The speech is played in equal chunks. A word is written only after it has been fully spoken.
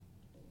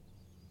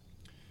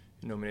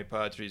In nomine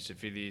Patris et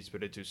Filii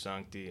Spiritus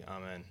Sancti.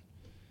 Amen.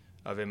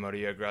 Ave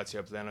Maria,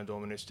 gratia plena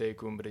Dominus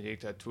tecum,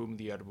 benedicta tu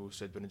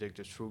mulieribus, et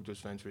benedictus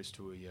fructus ventris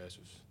tui,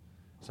 Iesus.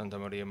 Santa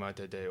Maria,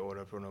 Mater Dei,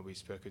 ora pro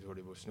nobis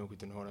peccatoribus, nunc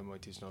et in hora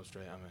mortis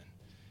nostrae. Amen.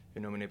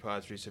 In nomine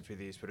Patris et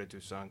Filii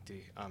Spiritus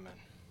Sancti. Amen.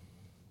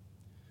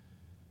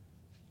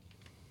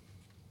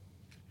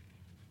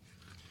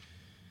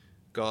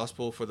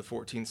 Gospel for the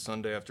 14th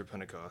Sunday after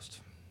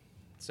Pentecost.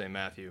 St.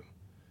 Matthew.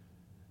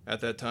 At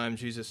that time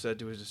Jesus said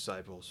to his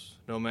disciples,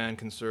 "No man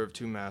can serve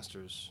two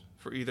masters,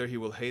 for either he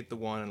will hate the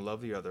one and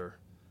love the other,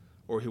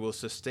 or he will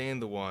sustain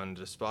the one and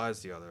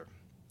despise the other.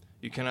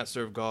 You cannot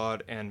serve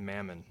God and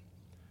mammon.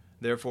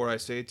 Therefore I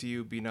say to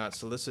you, be not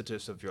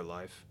solicitous of your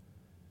life,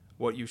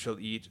 what you shall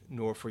eat,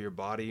 nor for your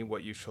body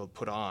what you shall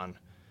put on.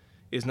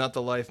 Is not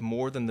the life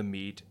more than the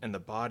meat, and the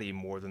body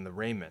more than the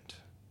raiment?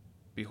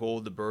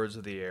 Behold the birds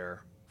of the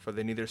air, for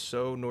they neither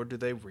sow nor do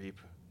they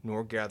reap,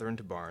 nor gather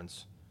into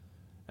barns,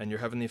 and your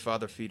heavenly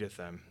Father feedeth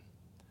them.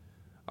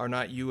 Are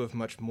not you of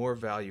much more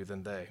value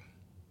than they?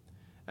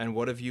 And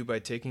what of you by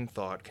taking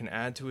thought can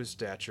add to his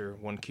stature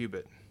 1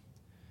 cubit?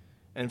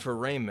 And for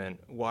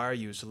raiment, why are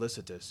you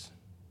solicitous?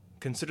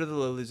 Consider the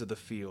lilies of the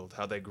field,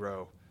 how they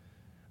grow.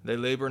 They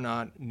labor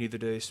not, neither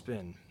do they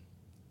spin.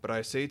 But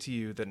I say to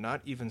you that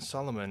not even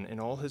Solomon in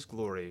all his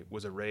glory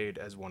was arrayed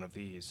as one of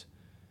these.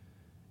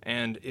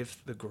 And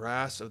if the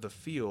grass of the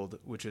field,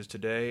 which is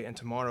today and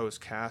tomorrow is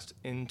cast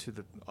into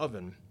the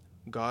oven,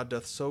 God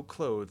doth so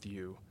clothe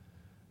you,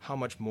 how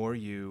much more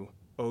you,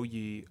 O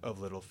ye of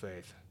little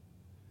faith?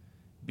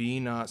 Be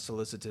not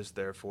solicitous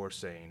therefore,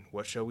 saying,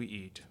 what shall we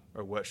eat,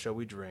 or what shall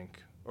we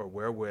drink, or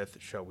wherewith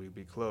shall we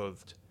be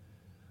clothed?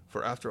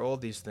 For after all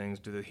these things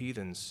do the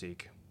heathens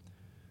seek.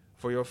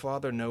 For your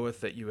Father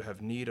knoweth that you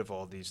have need of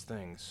all these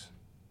things.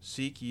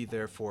 Seek ye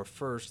therefore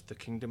first the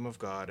kingdom of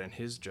God and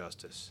his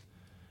justice,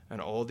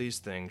 and all these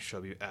things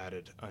shall be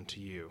added unto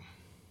you."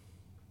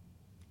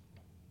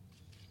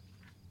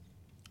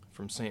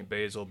 From St.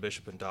 Basil,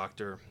 Bishop and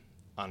Doctor,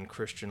 on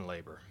Christian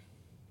labor.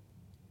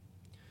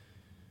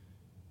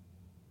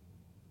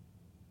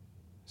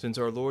 Since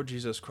our Lord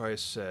Jesus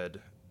Christ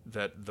said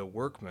that the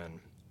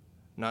workman,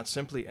 not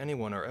simply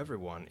anyone or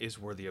everyone, is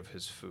worthy of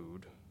his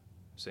food,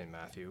 St.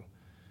 Matthew,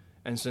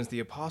 and since the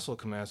apostle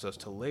commands us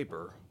to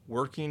labor,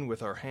 working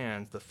with our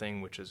hands the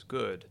thing which is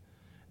good,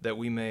 that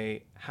we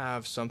may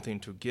have something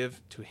to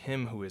give to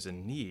him who is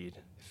in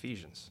need,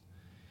 Ephesians,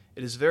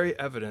 it is very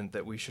evident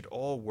that we should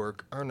all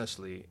work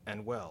earnestly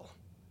and well.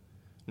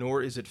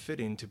 Nor is it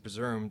fitting to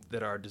presume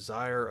that our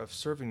desire of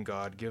serving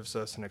God gives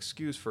us an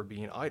excuse for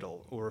being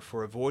idle or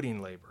for avoiding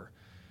labor.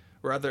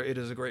 Rather, it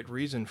is a great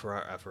reason for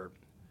our effort,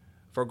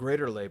 for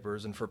greater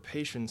labors and for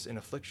patience in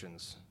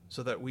afflictions,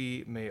 so that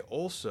we may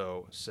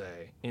also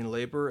say, in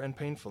labor and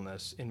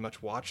painfulness, in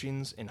much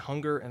watchings, in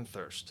hunger and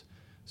thirst,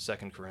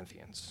 2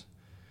 Corinthians.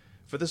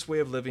 For this way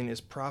of living is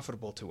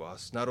profitable to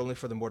us, not only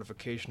for the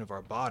mortification of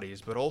our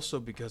bodies, but also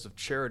because of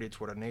charity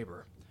toward our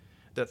neighbor,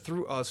 that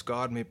through us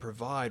God may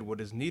provide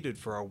what is needed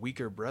for our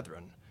weaker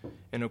brethren,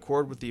 in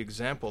accord with the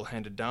example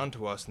handed down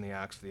to us in the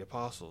Acts of the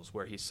Apostles,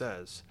 where he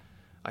says,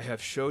 I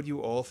have showed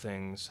you all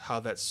things, how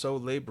that so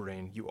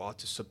laboring you ought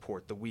to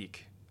support the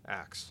weak,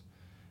 Acts.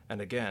 And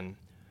again,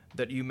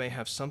 that you may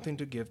have something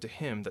to give to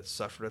him that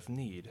suffereth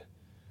need,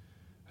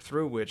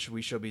 through which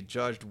we shall be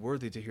judged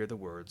worthy to hear the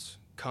words,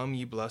 Come,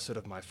 ye blessed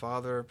of my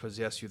Father,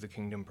 possess you the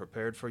kingdom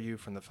prepared for you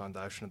from the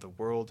foundation of the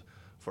world.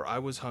 For I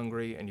was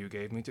hungry, and you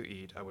gave me to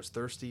eat. I was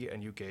thirsty,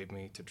 and you gave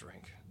me to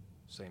drink.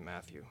 St.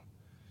 Matthew.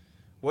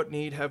 What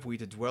need have we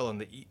to dwell on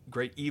the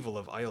great evil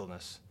of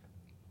idleness,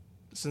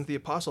 since the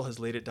apostle has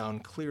laid it down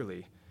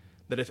clearly,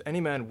 that if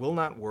any man will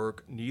not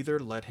work, neither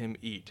let him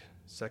eat.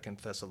 2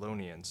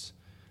 Thessalonians.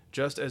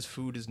 Just as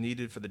food is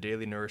needed for the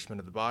daily nourishment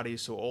of the body,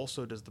 so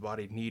also does the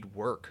body need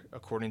work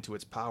according to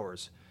its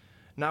powers.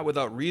 Not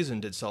without reason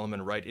did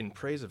Solomon write in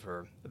praise of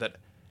her, that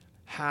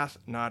hath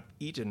not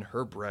eaten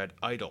her bread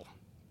idle.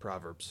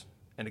 Proverbs.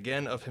 And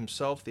again of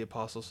himself the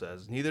apostle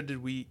says, Neither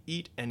did we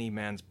eat any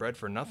man's bread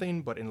for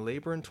nothing, but in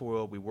labor and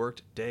toil we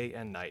worked day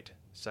and night.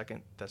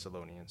 2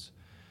 Thessalonians.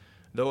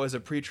 Though as a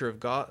preacher of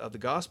the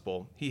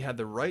gospel, he had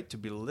the right to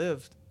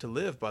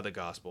live by the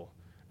gospel.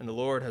 And the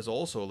Lord has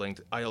also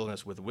linked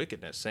idleness with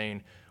wickedness,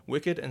 saying,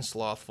 Wicked and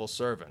slothful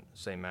servant,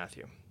 St.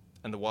 Matthew.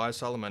 And the wise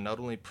Solomon not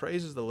only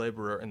praises the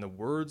laborer in the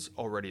words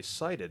already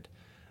cited,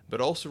 but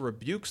also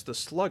rebukes the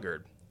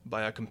sluggard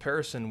by a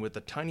comparison with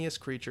the tiniest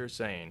creature,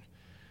 saying,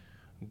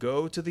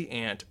 Go to the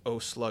ant, O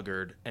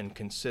sluggard, and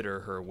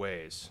consider her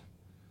ways.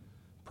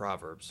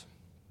 Proverbs.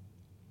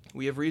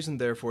 We have reason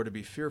therefore to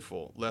be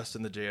fearful, lest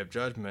in the day of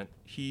judgment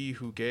he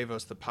who gave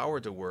us the power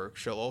to work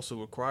shall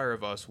also require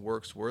of us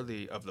works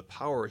worthy of the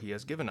power he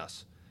has given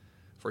us.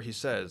 For he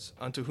says,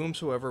 Unto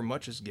whomsoever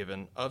much is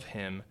given, of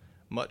him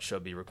much shall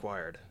be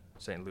required.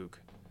 St. Luke.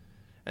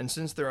 And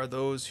since there are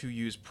those who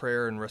use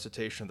prayer and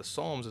recitation of the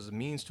Psalms as a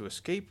means to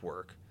escape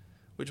work,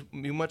 which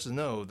you must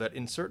know that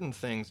in certain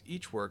things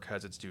each work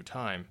has its due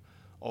time,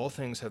 all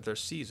things have their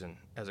season,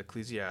 as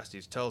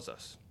Ecclesiastes tells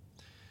us.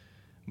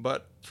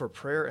 But for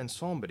prayer and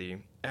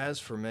psalmody, as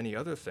for many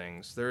other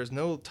things, there is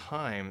no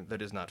time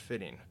that is not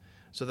fitting,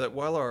 so that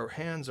while our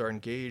hands are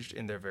engaged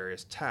in their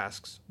various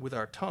tasks, with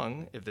our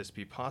tongue, if this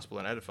be possible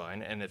and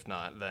edifying, and if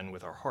not, then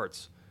with our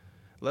hearts,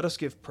 let us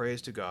give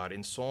praise to God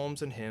in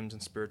psalms and hymns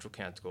and spiritual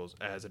canticles,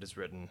 as it is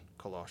written,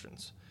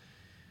 Colossians.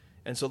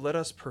 And so let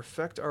us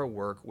perfect our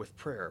work with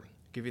prayer,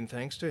 giving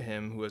thanks to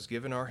him who has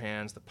given our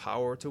hands the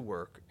power to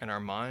work, and our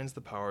minds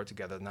the power to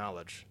gather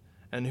knowledge,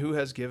 and who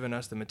has given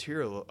us the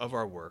material of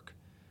our work,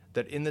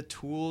 that in the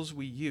tools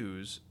we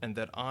use, and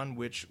that on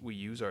which we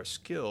use our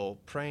skill,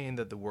 praying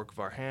that the work of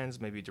our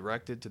hands may be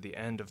directed to the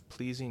end of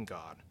pleasing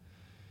God.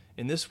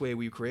 In this way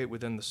we create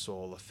within the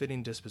soul a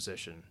fitting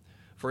disposition,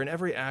 for in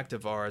every act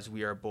of ours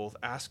we are both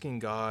asking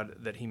God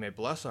that he may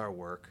bless our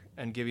work,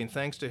 and giving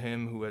thanks to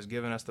him who has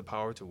given us the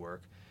power to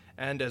work,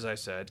 and, as I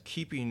said,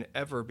 keeping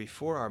ever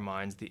before our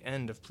minds the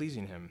end of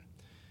pleasing him.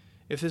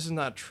 If this is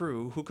not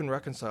true, who can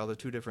reconcile the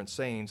two different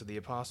sayings of the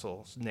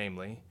apostles,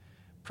 namely,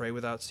 pray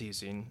without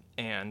ceasing,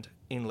 and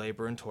in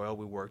labor and toil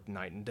we work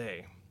night and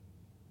day?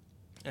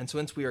 And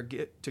since we are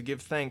to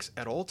give thanks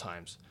at all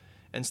times,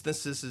 and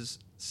since this is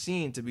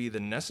seen to be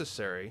the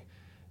necessary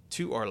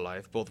to our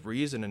life, both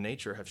reason and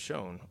nature have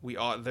shown, we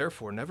ought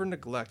therefore never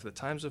neglect the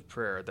times of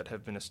prayer that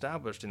have been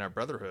established in our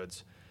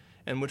brotherhoods,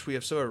 and which we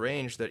have so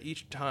arranged that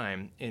each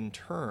time, in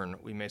turn,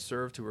 we may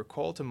serve to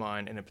recall to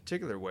mind in a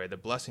particular way the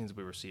blessings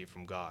we receive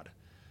from God.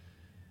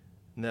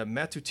 The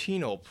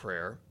matutinal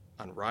prayer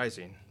on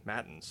rising,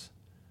 matins,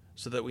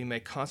 so that we may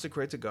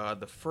consecrate to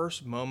God the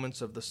first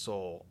moments of the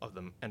soul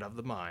and of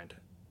the mind,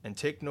 and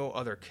take no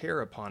other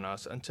care upon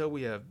us until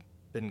we have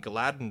been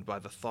gladdened by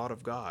the thought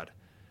of God.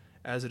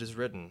 As it is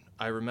written,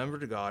 I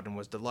remembered God and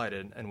was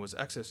delighted, and was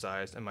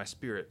exercised, and my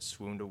spirit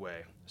swooned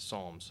away.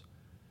 Psalms.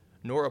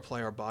 Nor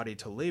apply our body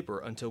to labor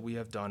until we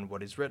have done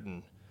what is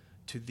written.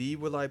 To thee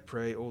will I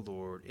pray, O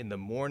Lord. In the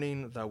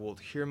morning thou wilt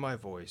hear my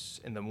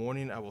voice. In the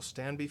morning I will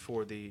stand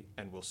before thee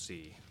and will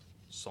see.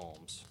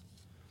 Psalms.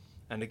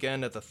 And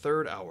again at the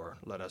third hour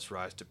let us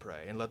rise to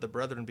pray, and let the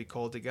brethren be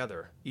called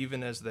together,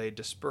 even as they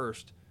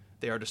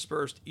are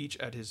dispersed each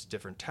at his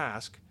different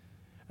task,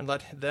 and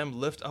let them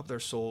lift up their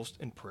souls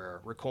in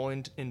prayer,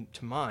 recalling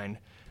to mind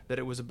that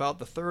it was about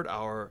the third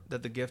hour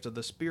that the gift of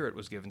the Spirit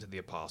was given to the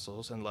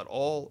apostles, and let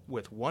all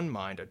with one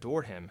mind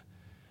adore him,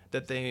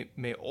 that they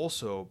may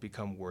also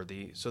become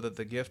worthy, so that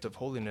the gift of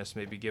holiness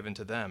may be given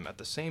to them, at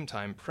the same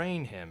time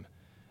praying him,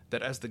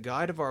 that as the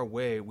guide of our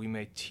way he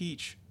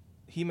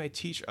may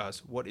teach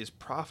us what is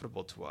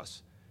profitable to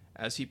us,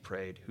 as he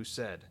prayed, who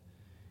said,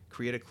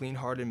 Create a clean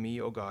heart in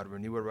me, O God,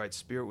 renew a right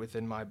spirit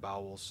within my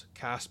bowels,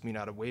 cast me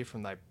not away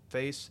from thy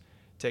face,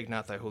 take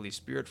not thy Holy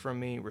Spirit from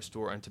me,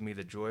 restore unto me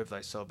the joy of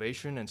thy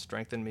salvation, and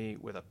strengthen me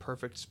with a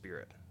perfect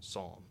spirit.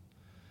 Psalm.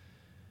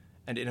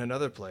 And in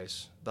another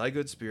place, thy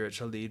good spirit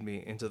shall lead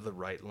me into the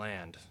right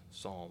land.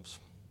 Psalms.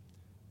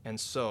 And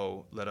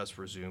so let us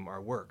resume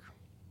our work.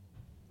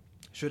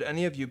 Should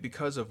any of you,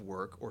 because of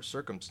work or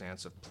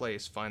circumstance of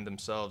place, find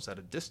themselves at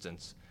a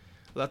distance,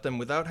 let them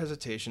without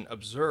hesitation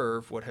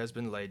observe what has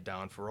been laid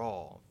down for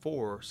all.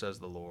 For, says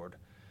the Lord,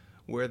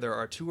 where there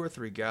are 2 or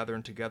 3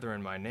 gathered together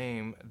in my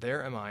name,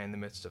 there am I in the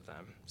midst of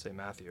them. St.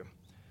 Matthew.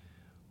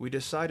 We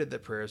decided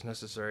that prayer is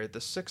necessary at the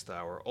 6th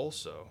hour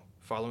also,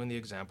 following the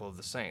example of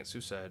the saints,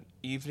 who said,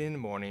 Evening and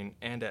morning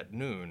and at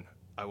noon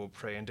I will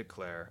pray and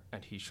declare,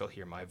 and he shall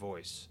hear my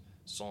voice.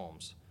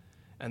 Psalms.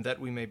 And that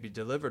we may be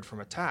delivered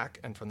from attack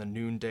and from the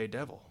noonday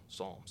devil.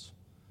 Psalms.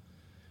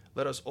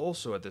 Let us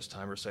also at this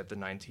time recite the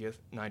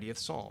 90th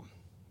Psalm.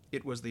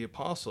 It was the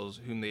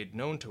apostles who made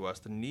known to us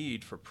the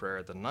need for prayer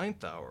at the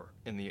 9th hour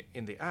in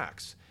the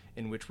Acts,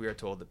 in which we are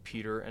told that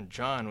Peter and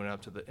John went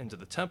up into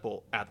the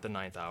temple at the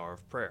 9th hour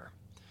of prayer.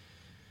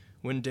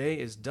 When day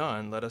is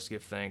done, let us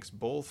give thanks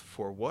both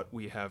for what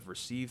we have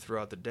received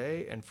throughout the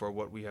day and for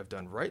what we have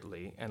done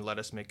rightly, and let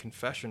us make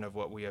confession of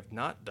what we have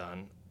not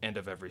done and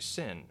of every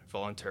sin,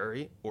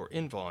 voluntary or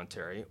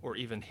involuntary, or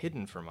even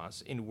hidden from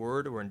us, in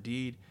word or in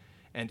deed,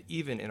 and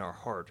even in our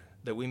heart,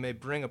 that we may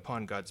bring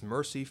upon God's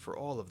mercy for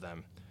all of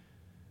them.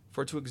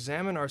 For to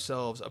examine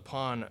ourselves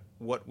upon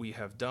what we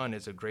have done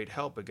is a great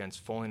help against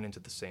falling into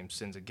the same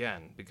sins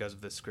again, because of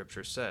the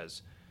Scripture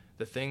says,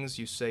 The things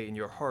you say in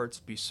your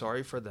hearts, be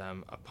sorry for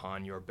them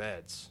upon your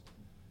beds.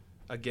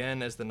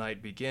 Again, as the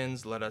night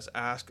begins, let us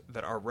ask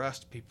that our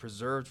rest be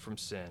preserved from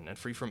sin and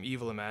free from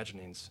evil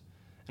imaginings.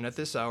 And at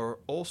this hour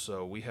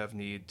also we have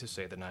need to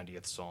say the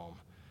 90th Psalm.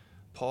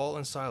 Paul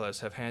and Silas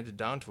have handed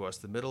down to us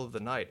the middle of the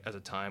night as a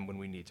time when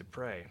we need to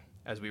pray,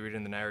 as we read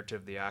in the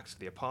narrative of the Acts of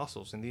the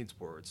Apostles in these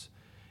words,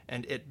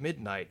 And at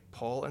midnight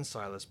Paul and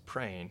Silas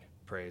praying,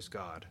 praise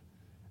God.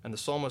 And the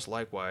psalmist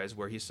likewise,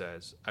 where he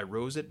says, I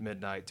rose at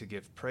midnight to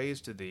give praise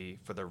to thee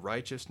for the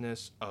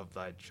righteousness of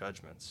thy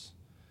judgments.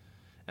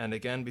 And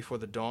again before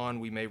the dawn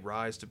we may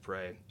rise to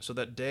pray, so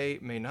that day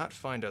may not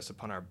find us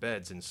upon our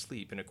beds in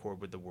sleep, in accord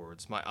with the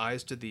words, My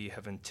eyes to thee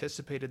have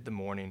anticipated the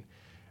morning,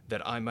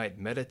 that I might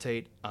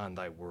meditate on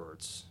thy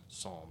words.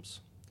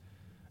 Psalms.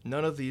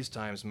 None of these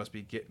times must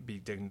be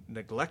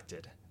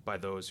neglected, by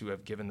those who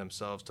have given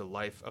themselves to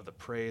life of the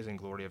praise and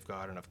glory of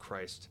God and of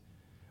Christ.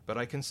 But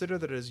I consider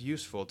that it is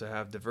useful to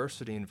have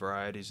diversity and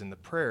varieties in the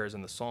prayers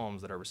and the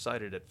psalms that are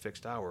recited at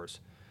fixed hours,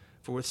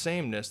 for with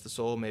sameness the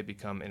soul may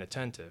become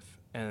inattentive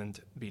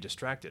and be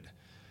distracted.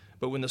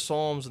 But when the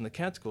psalms and the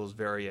canticles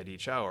vary at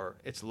each hour,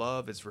 its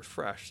love is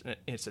refreshed and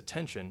its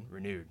attention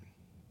renewed.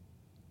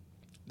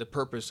 The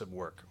purpose of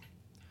work.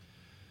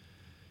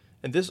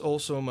 And this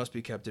also must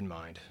be kept in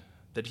mind,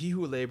 that he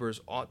who labors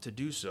ought to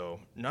do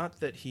so, not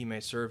that he may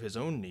serve his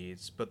own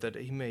needs, but that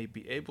he may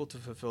be able to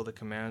fulfill the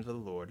command of the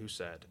Lord, who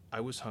said,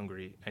 I was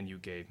hungry, and you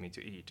gave me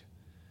to eat.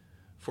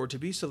 For to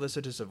be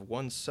solicitous of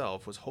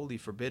oneself was wholly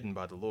forbidden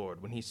by the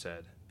Lord, when he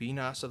said, Be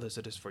not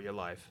solicitous for your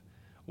life,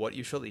 what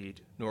you shall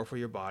eat, nor for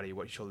your body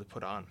what you shall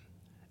put on.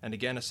 And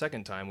again a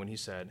second time, when he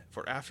said,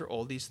 For after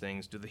all these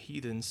things do the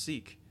heathens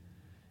seek.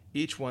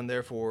 Each one,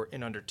 therefore,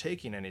 in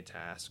undertaking any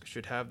task,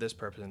 should have this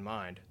purpose in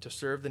mind, to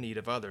serve the need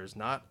of others,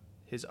 not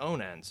his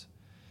own ends.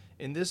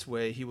 In this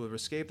way he will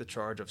escape the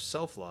charge of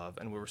self-love,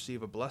 and will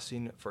receive a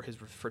blessing for his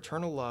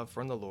fraternal love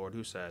from the Lord,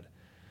 who said,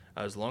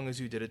 As long as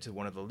you did it to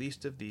one of the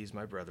least of these,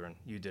 my brethren,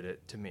 you did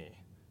it to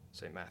me.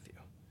 St. Matthew.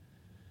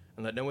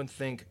 And let no one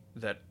think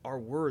that our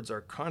words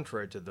are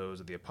contrary to those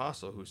of the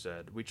apostle, who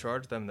said, We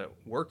charge them that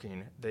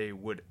working they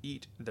would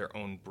eat their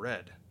own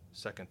bread.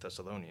 2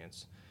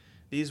 Thessalonians.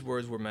 These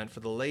words were meant for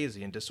the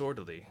lazy and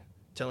disorderly,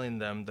 telling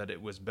them that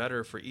it was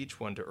better for each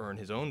one to earn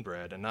his own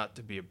bread and not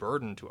to be a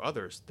burden to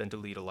others than to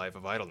lead a life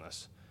of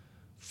idleness.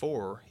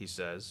 For, he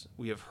says,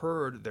 we have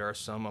heard there are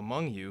some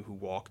among you who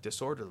walk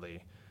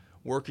disorderly,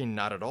 working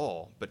not at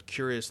all, but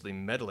curiously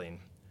meddling.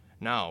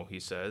 Now, he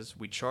says,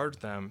 we charge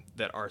them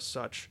that are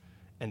such,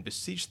 and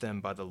beseech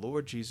them by the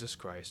Lord Jesus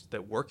Christ,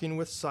 that working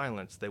with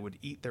silence they would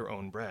eat their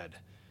own bread.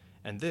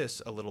 And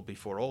this a little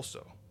before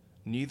also.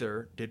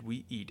 Neither did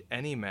we eat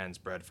any man's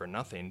bread for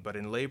nothing, but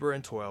in labor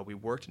and toil we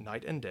worked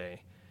night and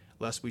day,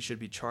 lest we should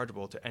be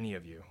chargeable to any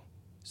of you.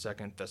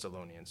 2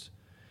 Thessalonians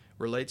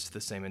relates to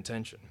the same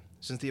intention,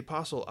 since the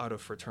apostle out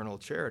of fraternal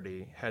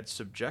charity had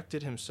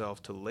subjected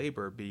himself to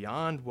labor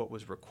beyond what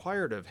was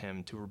required of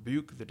him to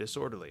rebuke the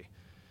disorderly.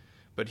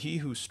 But he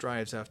who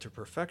strives after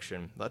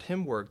perfection, let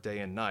him work day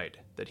and night,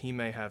 that he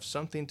may have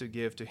something to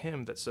give to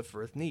him that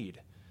suffereth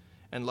need.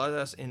 And let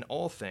us in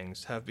all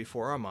things have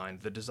before our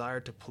mind the desire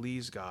to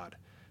please God,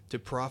 to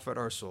profit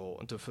our soul,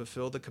 and to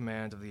fulfill the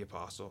command of the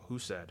apostle, who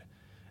said,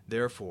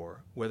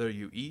 Therefore, whether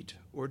you eat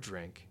or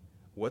drink,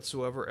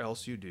 whatsoever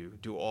else you do,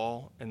 do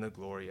all in the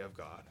glory of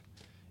God.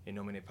 In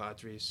nomine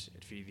Patris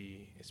et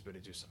Filii et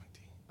Spiritus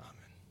Sancti.